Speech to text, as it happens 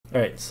All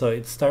right, so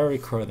it started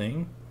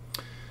recording.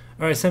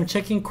 All right, so I'm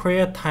checking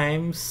Korea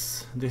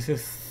times. This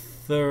is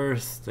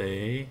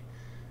Thursday,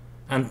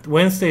 and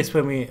Wednesday is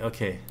when we.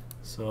 Okay,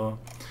 so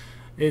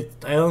I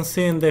don't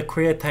see in the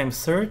Korea time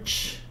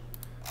search.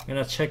 I'm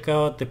gonna check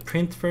out the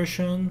print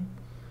version.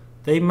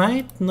 They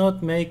might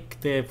not make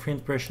the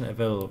print version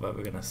available, but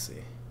we're gonna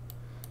see.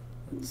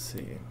 Let's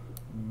see.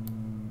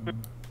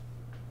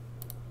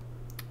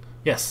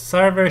 Yes,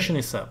 SAR version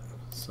is up.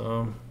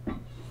 So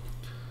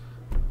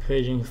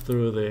paging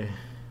through the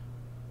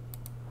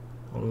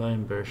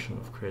online version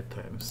of Korea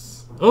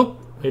Times. Oh,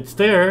 it's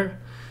there.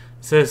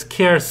 It says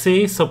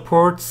KRC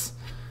supports.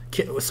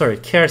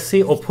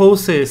 KRC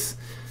opposes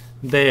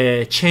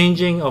the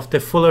changing of the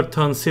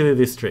Fullerton city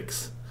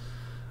districts.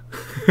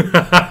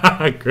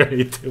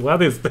 Great.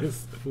 What is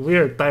this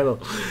weird title?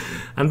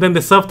 And then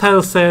the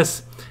subtitle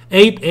says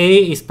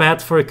 8A is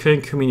bad for a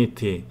Korean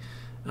community.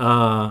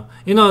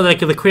 You know, like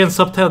the Korean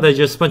subtitle, there's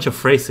just a bunch of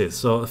phrases.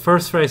 So the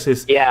first phrase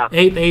is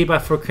 8A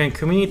bad for Korean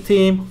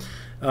community.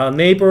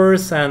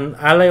 Neighbors and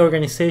ally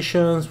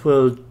organizations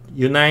will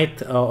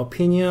unite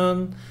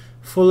opinion.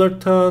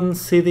 Fullerton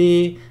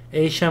City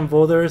Asian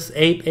voters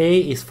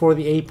 8A is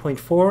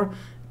 48.4,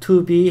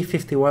 2B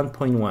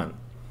 51.1.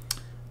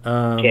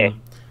 Okay.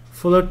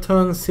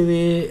 Fullerton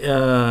City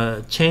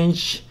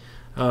change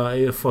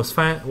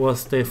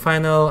was the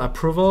final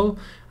approval,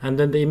 and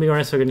then the immigrant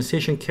rights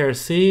organization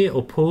KRC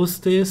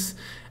opposed this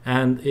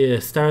and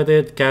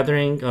started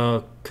gathering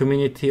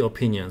community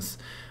opinions.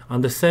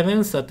 On the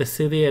 7th, at the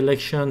city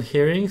election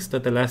hearings,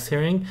 the last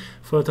hearing,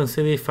 Fullerton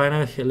City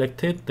finally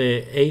elected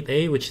the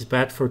 8A, which is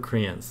bad for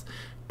Koreans.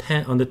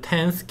 On the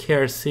 10th,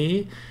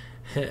 KRC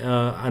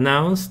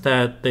announced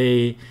that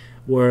they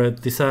were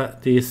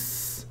that they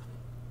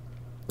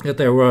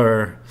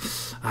were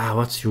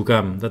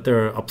that they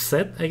were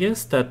upset, I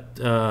guess, that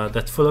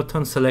that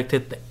Fullerton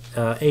selected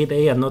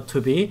 8A and not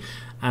 2B,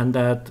 and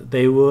that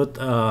they would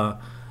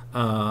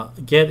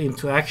get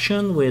into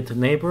action with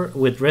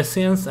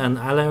residents and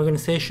ally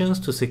organizations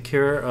to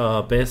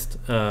secure best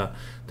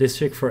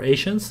district for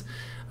Asians.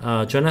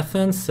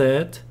 Jonathan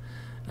said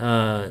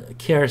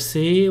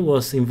KRC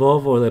was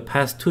involved over the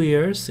past 2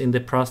 years in the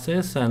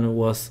process and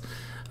was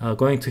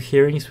going to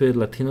hearings with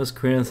Latinos,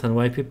 Koreans, and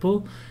white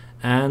people,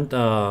 and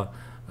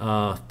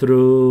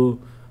through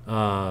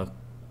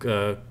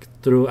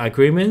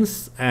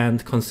agreements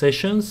and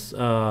concessions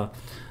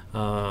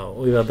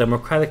with a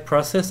democratic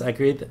process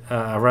agreed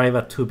arrive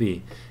at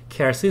 2B.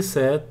 KRC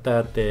said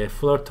that the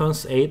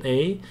Fullerton's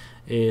 8A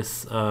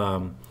is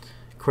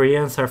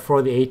Koreans are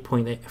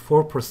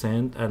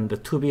 48.4%, and the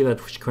 2B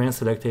that which Koreans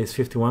selected is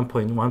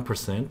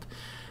 51.1%.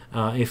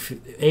 If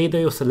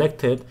 8A was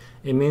selected,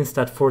 it means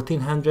that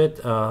 1,400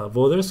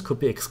 voters could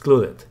be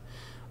excluded.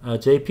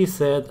 JP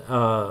said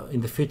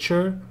in the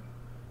future,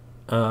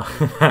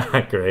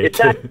 great.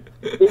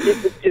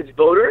 It's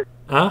voters?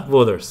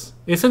 Voters.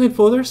 Isn't it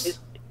voters? It's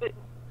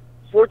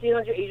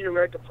 1,400 Asian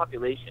American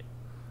population.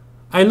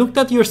 I looked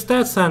at your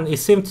stats and it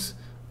seemed.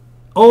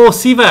 Oh,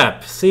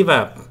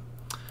 CVAP.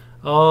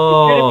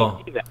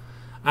 Oh,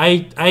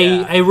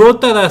 I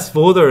wrote that as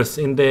voters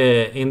in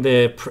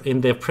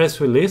the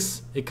press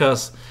release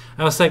because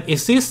I was like,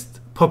 is this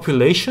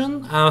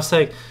population? And I was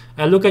like,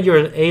 I look at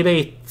your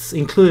 8A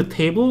included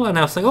table and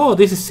I was like, oh,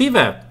 this is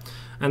CVAP.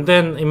 And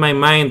then in my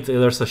mind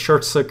there's a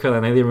short circle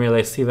and I didn't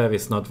realize CVAP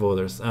is not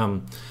voters.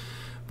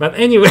 But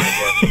anyway,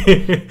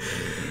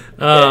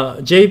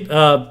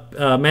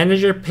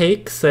 Manager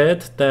Paik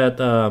said that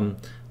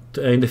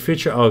in the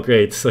future, oh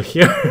great, so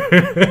here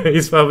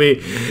is what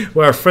we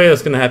were afraid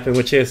was going to happen,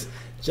 which is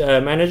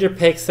Manager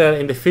Paik said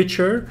in the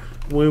future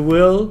we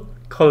will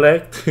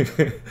collect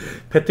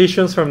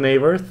petitions from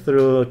neighbors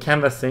through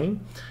canvassing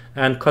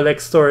and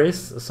collect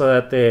stories so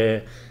that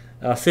the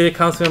city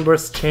council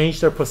members change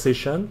their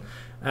position,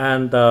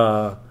 and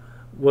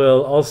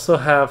we'll also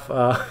have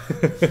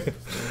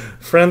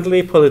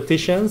friendly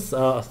politicians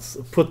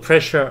put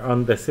pressure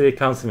on the city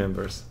council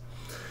members.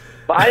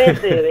 But I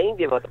didn't say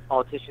anything about the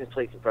politicians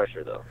placing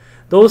pressure, though.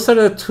 Those are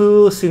the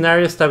two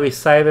scenarios that we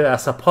cited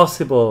as a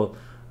possible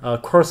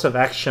course of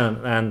action.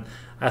 And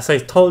as I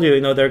told you,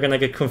 they're going to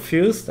get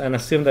confused and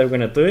assume they're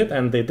going to do it,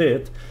 and they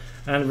did.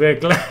 And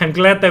I'm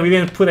glad that we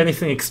didn't put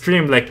anything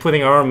extreme like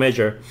putting our own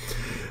measure.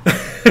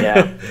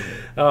 Yeah.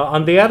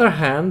 On the other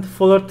hand,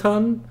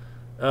 Fullerton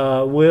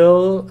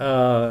will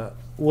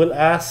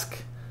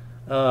ask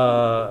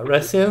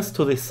residents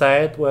to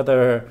decide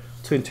whether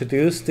to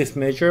introduce this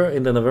measure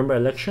in the November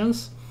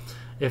elections.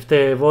 If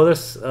the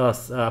voters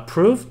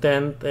approve,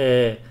 then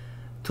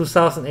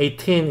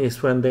 2018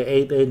 is when the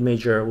 8.8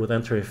 measure would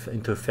enter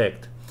into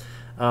effect.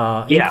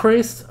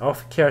 Inquiries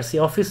of KRC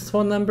office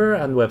phone number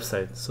and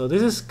website. So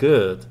this is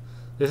good.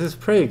 This is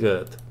pretty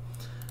good.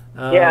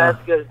 Yeah,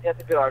 that's good.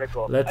 That's a good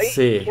article. Let's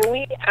see. Can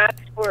we ask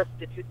for a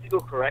statistical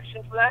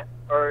correction for that,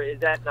 or is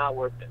that not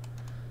worth it?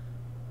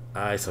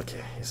 It's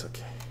okay. It's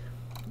okay.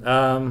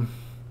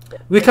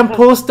 We can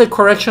post the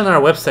correction on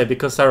our website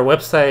because our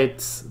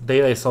website's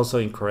data is also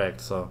incorrect.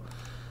 So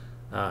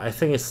I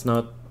think it's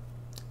not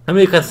I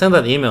mean, you can send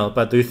that email,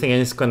 but do you think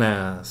anyone's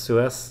gonna sue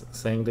us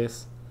saying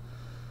this?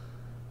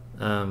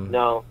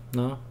 No.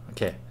 No?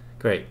 Okay,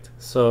 great.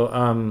 So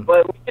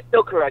But we can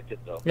still correct it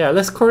though. yeah,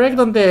 let's correct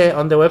on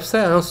the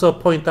website and also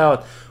point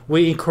out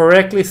we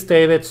incorrectly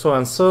stated so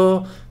and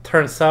so.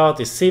 Turns out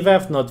it's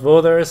CVEF, not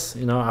voters.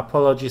 You know,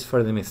 apologies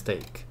for the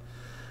mistake.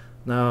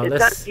 Now It's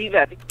let's. not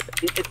CVEF.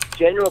 It's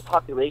general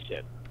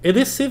population. It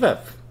is CVEF.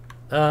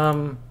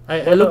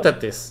 I looked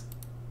at this.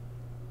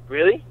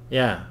 Really?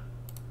 Yeah.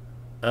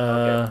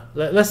 Okay.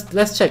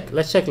 Let's check.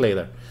 Let's check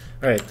later.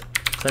 All right.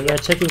 So I'm gonna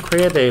check in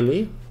Korea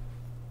Daily.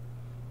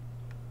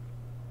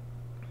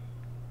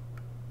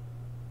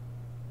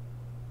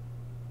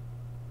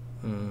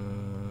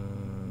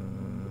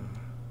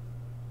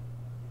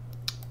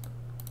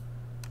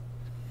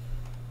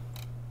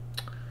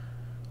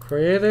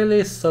 Korea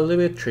Daily is a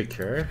little bit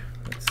trickier.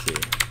 Let's see.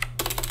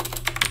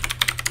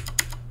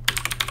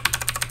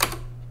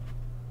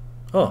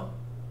 Oh,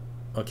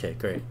 okay,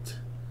 great.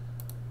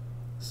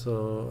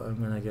 So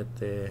I'm gonna get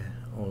the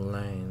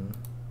online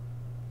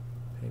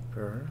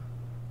paper.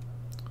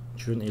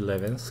 June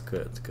 11th.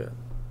 Good.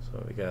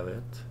 So we got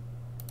it.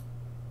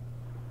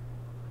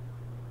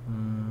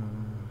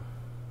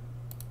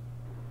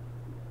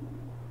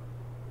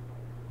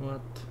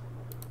 What?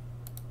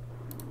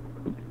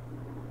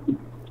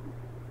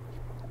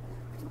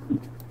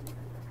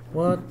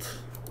 What?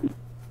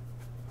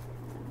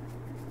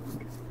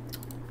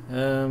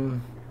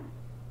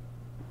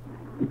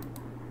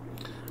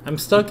 I'm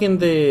stuck in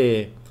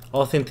the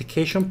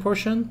authentication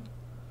portion.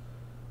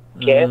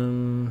 Okay.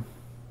 I'm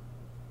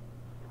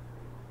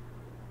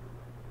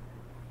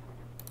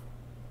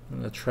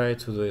gonna try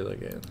to do it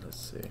again.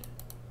 Let's see.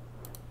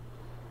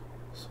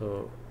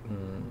 So,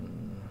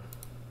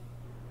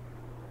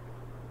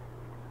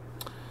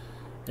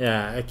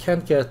 yeah, I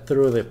can't get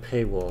through the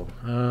paywall.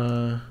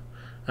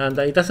 And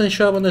it doesn't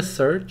show up on the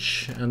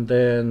search, and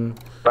then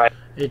Right.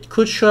 it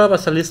could show up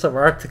as a list of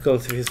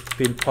articles if it's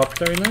been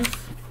popular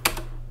enough.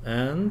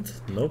 And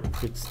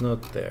nope, it's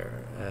not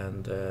there.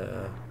 And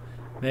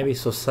maybe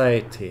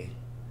society.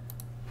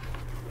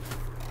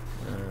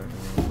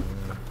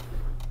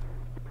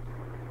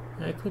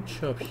 I could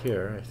show up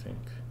here, I think.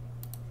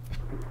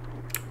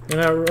 I'm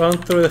gonna run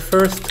through the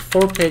first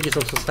 4 pages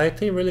of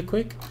society really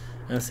quick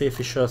and see if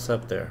it shows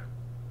up there.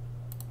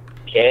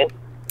 Okay.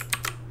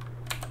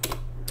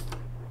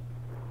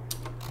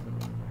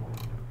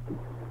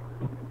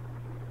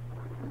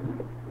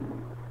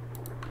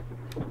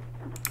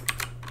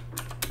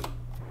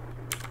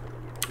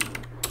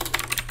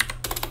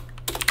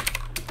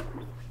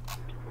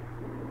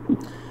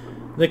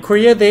 The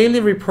Korea Daily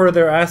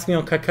reporter asked me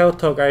on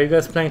KakaoTalk, are you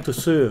guys planning to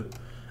sue?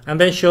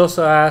 And then she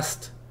also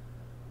asked,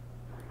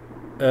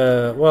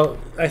 well,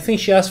 I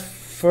think she asked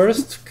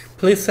first,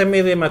 please send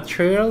me the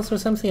materials or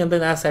something, and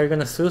then asked, are you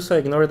going to sue? So I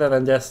ignored that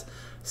and just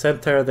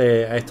sent her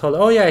I told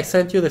her, oh yeah, I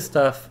sent you the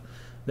stuff,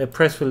 the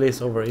press release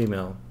over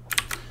email.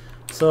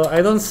 So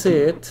I don't see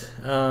it.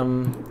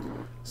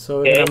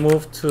 So we're going to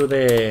move to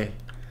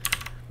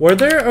were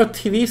there a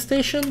TV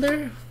station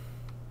there?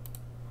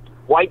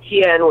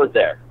 YTN was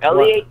there.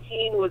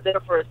 LE18 was there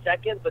for a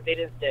second, but they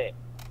didn't stay.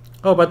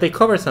 Oh, but they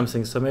covered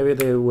something, so maybe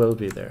they will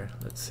be there.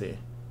 Let's see.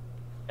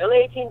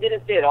 LE18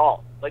 didn't stay at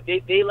all. Like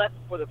they left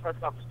before the press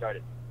conference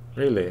started.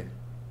 Really?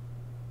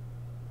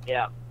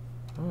 Yeah.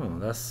 Oh,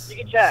 that's You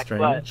can check,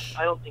 strange.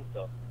 but I don't think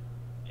so.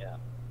 Yeah.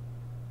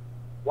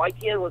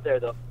 YTN was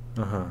there though.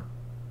 Uh-huh.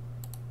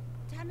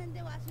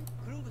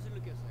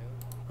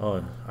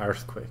 Oh,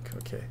 earthquake.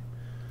 Okay.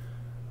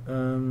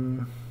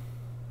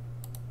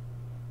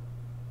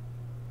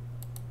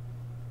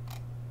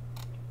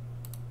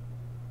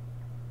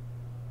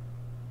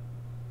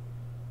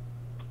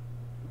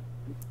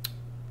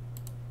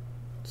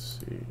 Let's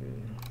see.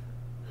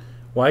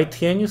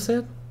 YTN, you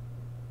said?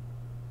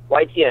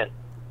 YTN.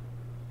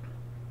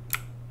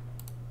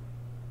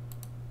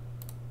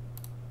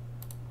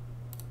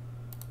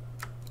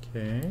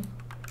 Okay.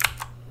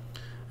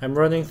 I'm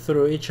running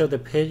through each of the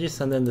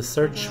pages and then the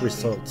search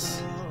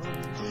results.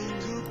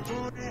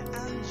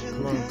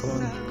 Come on.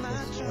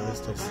 What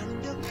is this?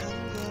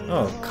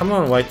 Oh, come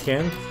on,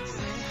 YTN.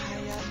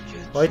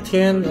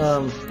 YTN,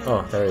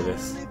 oh, there it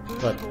is.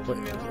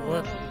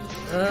 What?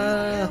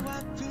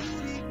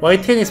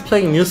 YTN is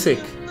playing music.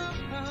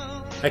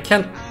 I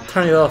can't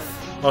turn it off.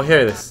 Oh, here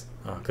it is.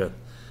 Oh, good.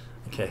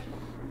 Okay.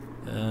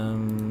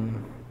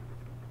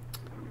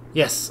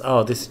 Yes.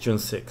 Oh, this is June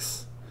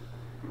 6th.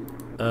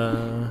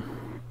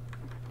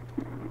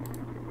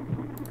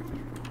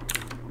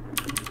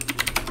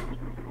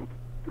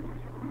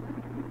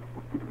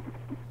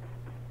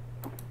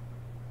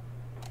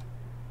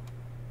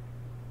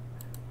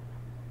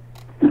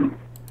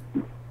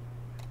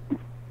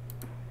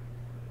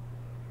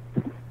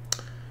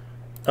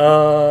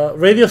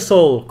 Radio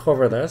Seoul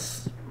covered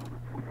us.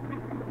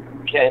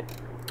 Okay.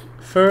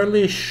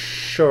 Fairly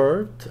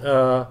short.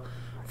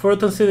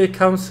 Fulton City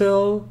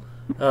Council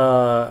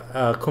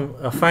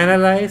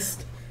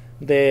finalized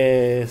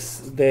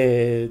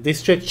the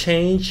district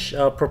change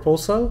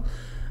proposal,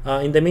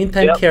 In the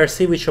meantime, Yep.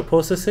 KRC, which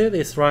opposes it,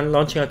 is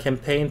launching a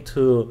campaign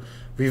to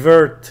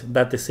revert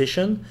that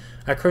decision.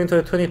 According to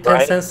the 2010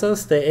 Right.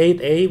 census, the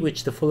 8A,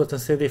 which the Fullerton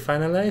city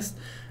finalized,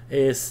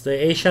 is the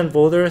Asian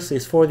voters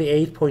is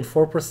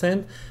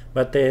 48.4%,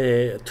 but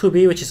the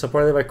 2B, which is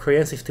supported by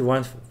Koreans,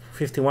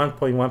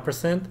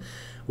 51.1%,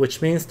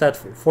 which means that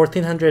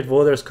 1,400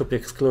 voters could be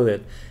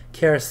excluded.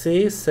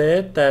 KRC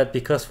said that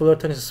because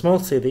Fullerton is a small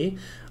city,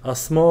 a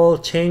small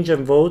change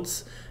in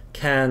votes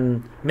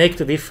can make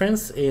the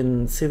difference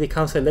in city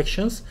council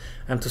elections,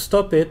 and to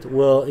stop it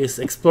is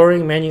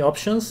exploring many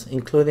options,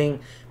 including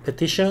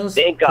petitions,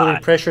 Thank putting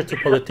God. pressure to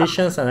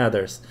politicians and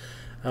others.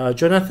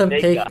 Jonathan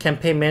Thank Page, God.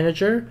 campaign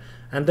manager,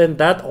 and then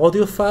that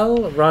audio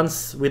file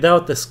runs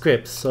without the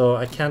script, so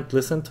I can't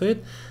listen to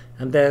it.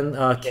 And then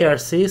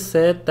KRC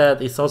said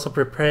that it's also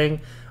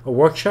preparing a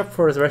workshop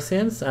for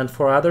residents, and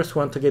for others who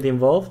want to get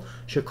involved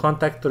should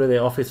contact through the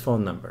office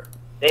phone number.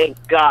 Thank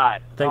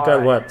God. Thank All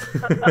God right. what?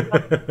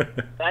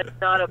 That's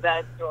not a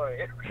bad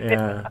story.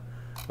 Yeah.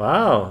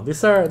 Wow.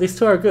 These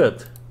two are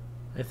good.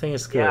 I think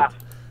it's good. Yeah.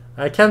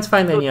 I can't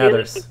find any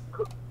others.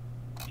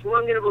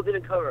 중앙일보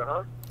didn't cover,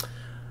 huh?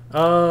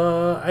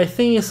 I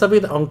think it's a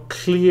bit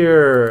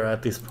unclear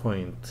at this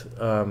point.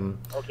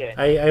 Okay.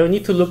 I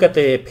need to look at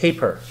the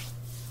paper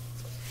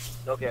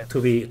Okay.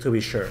 to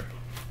be sure.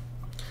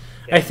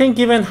 I think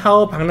given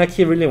how Bang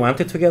Na-ki really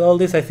wanted to get all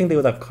this, I think they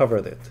would have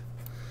covered it.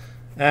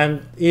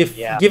 And if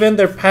Yeah. given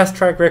their past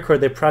track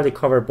record, they probably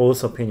cover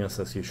both opinions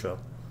as usual.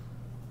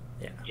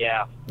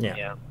 Yeah.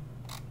 Yeah.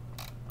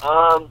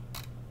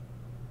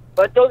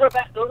 But those are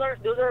bad. Those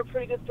are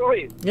pretty good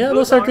stories. Yeah,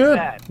 those are aren't good.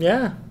 bad.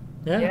 Yeah.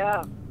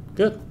 Yeah.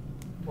 Good.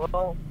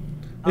 Well.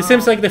 It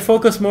seems like they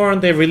focus more on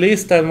the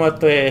release than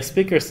what the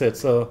speaker said.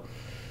 So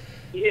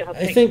Yeah. I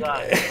Thank think.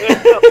 God.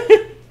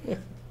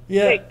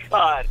 Yeah. Thank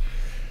God.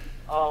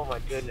 Oh my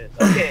goodness.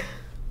 Okay.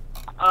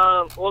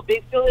 Well,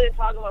 they still didn't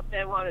talk about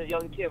Sam Hwan and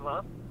Young Kim,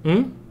 huh?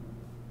 Hmm?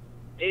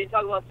 They didn't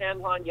talk about Sam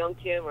Hwan, Young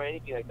Kim, or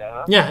anything like that,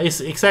 huh? Yeah, it's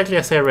exactly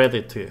as I read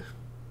it to you.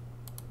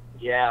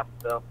 Yeah.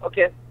 So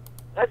okay,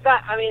 that's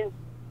not. I mean,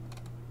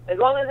 as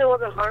long as it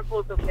wasn't harmful,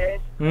 it's okay.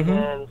 Mhm.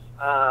 And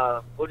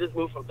we'll just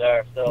move from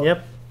there. So.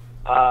 Yep.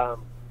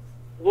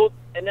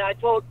 And then I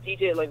told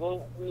DJ like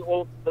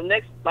the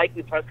next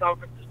likely press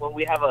conference is when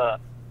we have a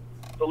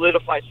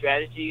solidified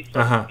strategy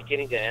from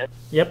beginning to end.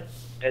 Yep.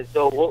 And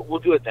so we'll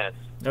do it then.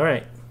 All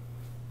right.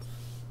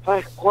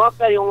 Alright,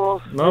 고맙다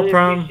영호. No really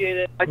problem. Appreciate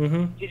it.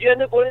 Mhm. Did you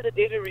end up going to the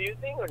David Ryu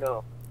thing or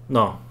no?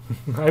 No.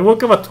 I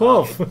woke up at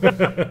 12.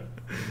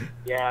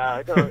 Yeah,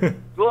 I know.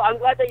 Well, I'm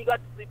glad that you got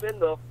to sleep in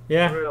though.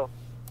 Yeah. For real.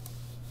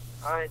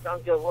 Alright,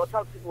 sounds good. We'll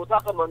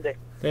talk on Monday.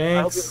 I hope you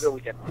have a Thanks. good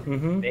weekend.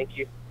 Mhm. Thank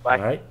you. Bye.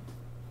 All right.